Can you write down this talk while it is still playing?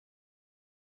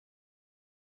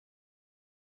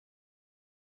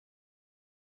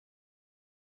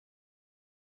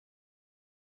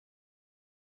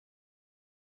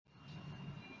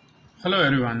Hello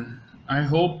everyone. I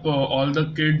hope all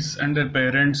the kids and their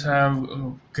parents have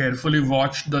carefully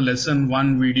watched the lesson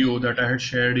 1 video that I had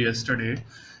shared yesterday,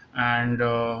 and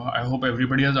I hope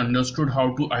everybody has understood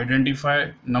how to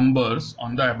identify numbers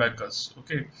on the abacus.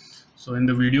 Okay, so in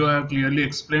the video I have clearly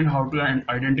explained how to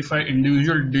identify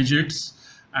individual digits,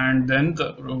 and then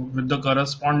with the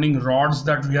corresponding rods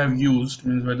that we have used,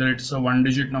 means whether it's a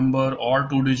 1-digit number or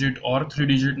 2-digit or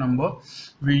 3-digit number,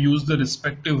 we use the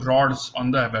respective rods on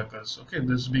the abacus. Okay,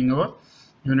 this being our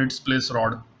units place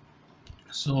rod.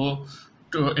 So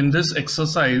in this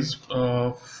exercise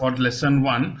for lesson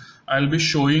 1, I'll be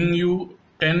showing you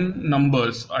 10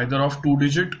 numbers either of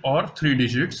 2-digit or 3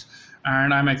 digits,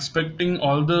 and I'm expecting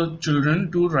all the children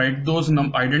to write those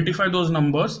identify those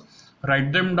numbers,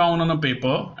 write them down on a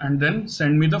paper, and then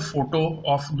send me the photo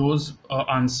of those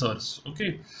answers.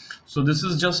 Okay, so this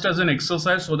is just as an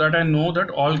exercise so that I know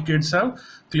that all kids have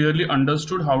clearly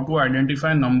understood how to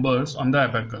identify numbers on the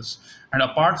abacus. And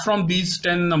apart from these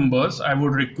 10 numbers, I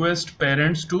would request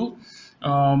parents to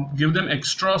give them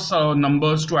extra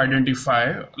numbers to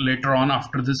identify later on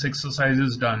after this exercise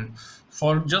is done,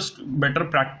 for just better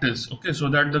practice. Okay, so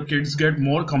that the kids get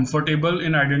more comfortable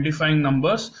in identifying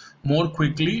numbers more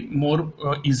quickly, more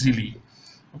easily.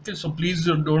 Okay, so please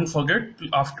don't forget,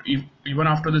 even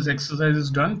after this exercise is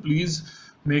done, please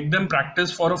make them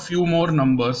practice for a few more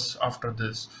numbers after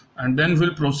this, and then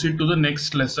we'll proceed to the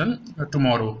next lesson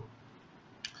tomorrow.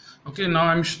 Okay, now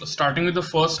I'm starting with the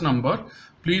first number.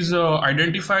 Please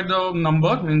identify the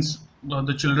number, means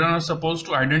the children are supposed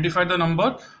to identify the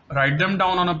number, write them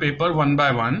down on a paper one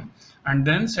by one, and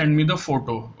then send me the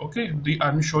photo. Okay,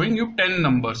 I'm showing you 10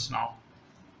 numbers now.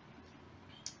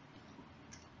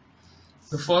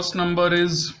 The first number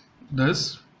is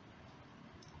this.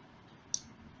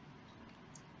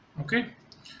 Okay,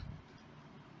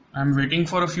 I'm waiting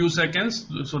for a few seconds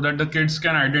so that the kids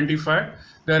can identify.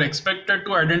 They are expected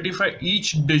to identify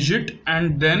each digit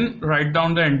and then write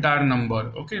down the entire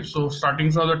number. Okay, so starting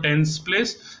from the tens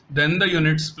place, then the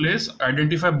units place,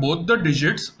 identify both the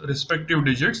digits, respective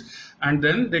digits, and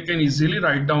then they can easily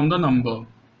write down the number.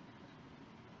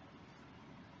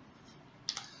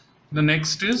 The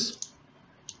next is,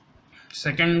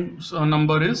 second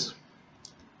number is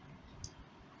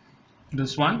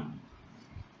this one.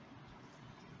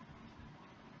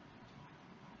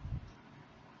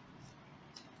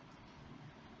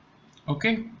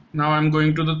 Okay, now I'm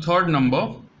going to the third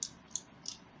number.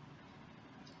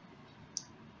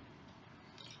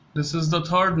 This is the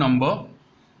third number.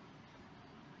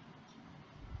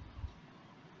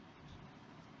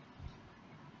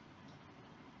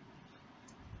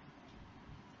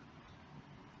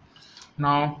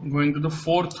 Now going to the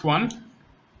fourth one.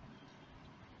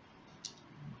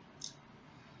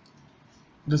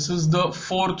 This is the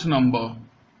fourth number.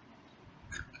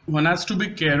 One has to be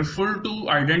careful to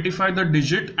identify the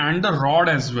digit and the rod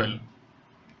as well.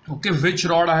 Okay, which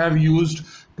rod I have used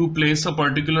to place a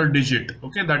particular digit.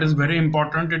 Okay, that is very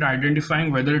important in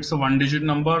identifying whether it's a 1-digit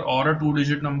number or a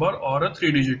 2-digit number or a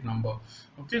 3-digit number.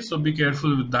 Okay, so be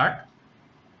careful with that.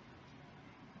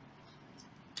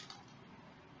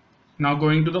 Now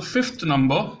going to the fifth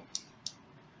number.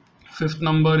 Fifth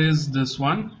number is this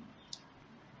one.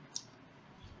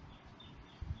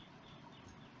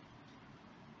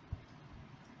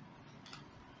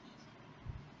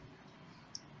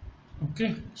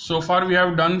 Okay, so far we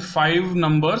have done 5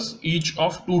 numbers, each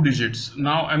of 2 digits.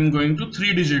 Now I'm going to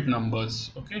 3-digit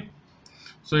numbers. Okay,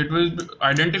 so it will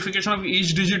identification of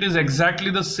each digit is exactly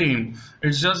the same.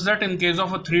 It's just that in case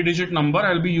of a 3-digit number,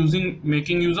 I'll be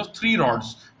making use of 3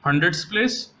 rods: hundreds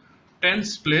place,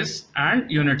 tens place, and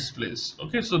units place.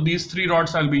 Okay, so these 3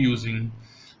 rods I'll be using.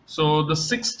 So the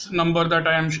sixth number that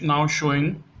I am now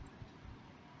showing,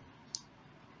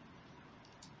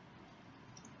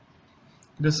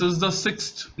 this is the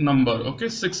sixth number. Okay,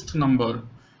 sixth number.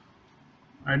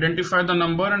 Identify the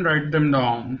number and write them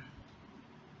down.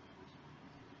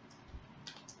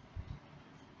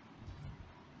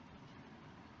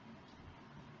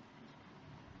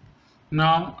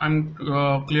 Now I'm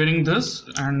clearing this,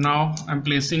 and now I'm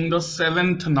placing the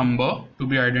 7th number to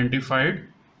be identified.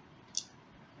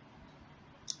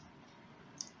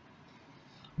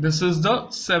 This is the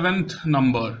 7th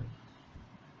number.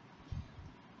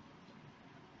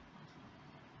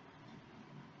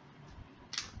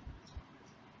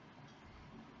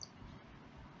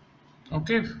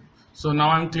 Okay, so now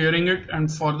I'm clearing it, and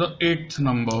for the 8th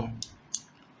number.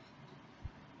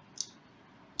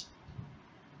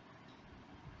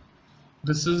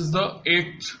 This is the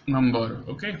 8th number.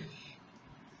 Okay,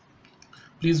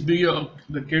 please be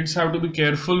the kids have to be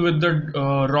careful with the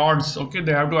rods. Okay,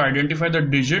 they have to identify the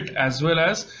digit as well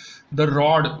as the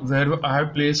rod where I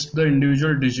have placed the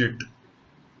individual digit,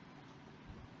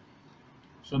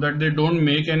 so that they don't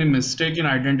make any mistake in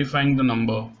identifying the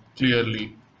number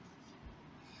clearly.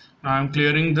 Now I'm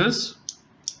clearing this.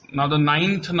 Now the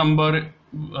ninth number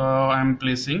I'm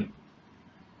placing.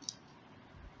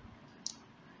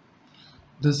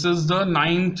 This is the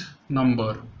ninth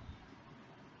number.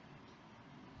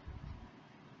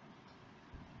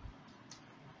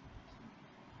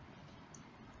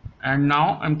 And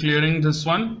now I'm clearing this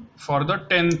one for the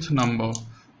 10th number.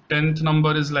 10th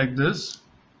number is like this.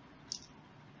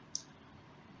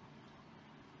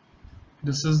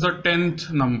 This is the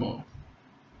 10th number.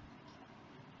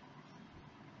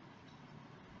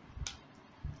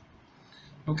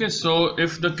 Okay, so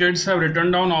if the kids have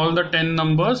written down all the 10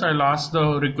 numbers,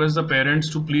 I'll request the parents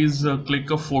to please click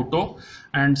a photo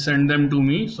and send them to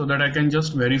me, so that I can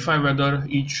just verify whether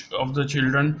each of the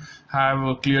children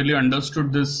have clearly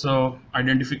understood this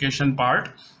identification part.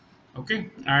 Okay,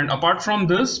 and apart from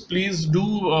this, please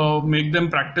do make them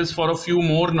practice for a few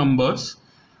more numbers.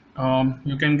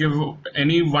 You can give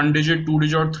any 1-digit,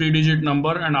 2-digit or 3-digit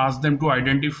number and ask them to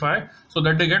identify, so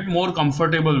that they get more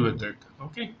comfortable with it.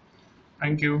 Okay.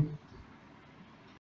 Thank you.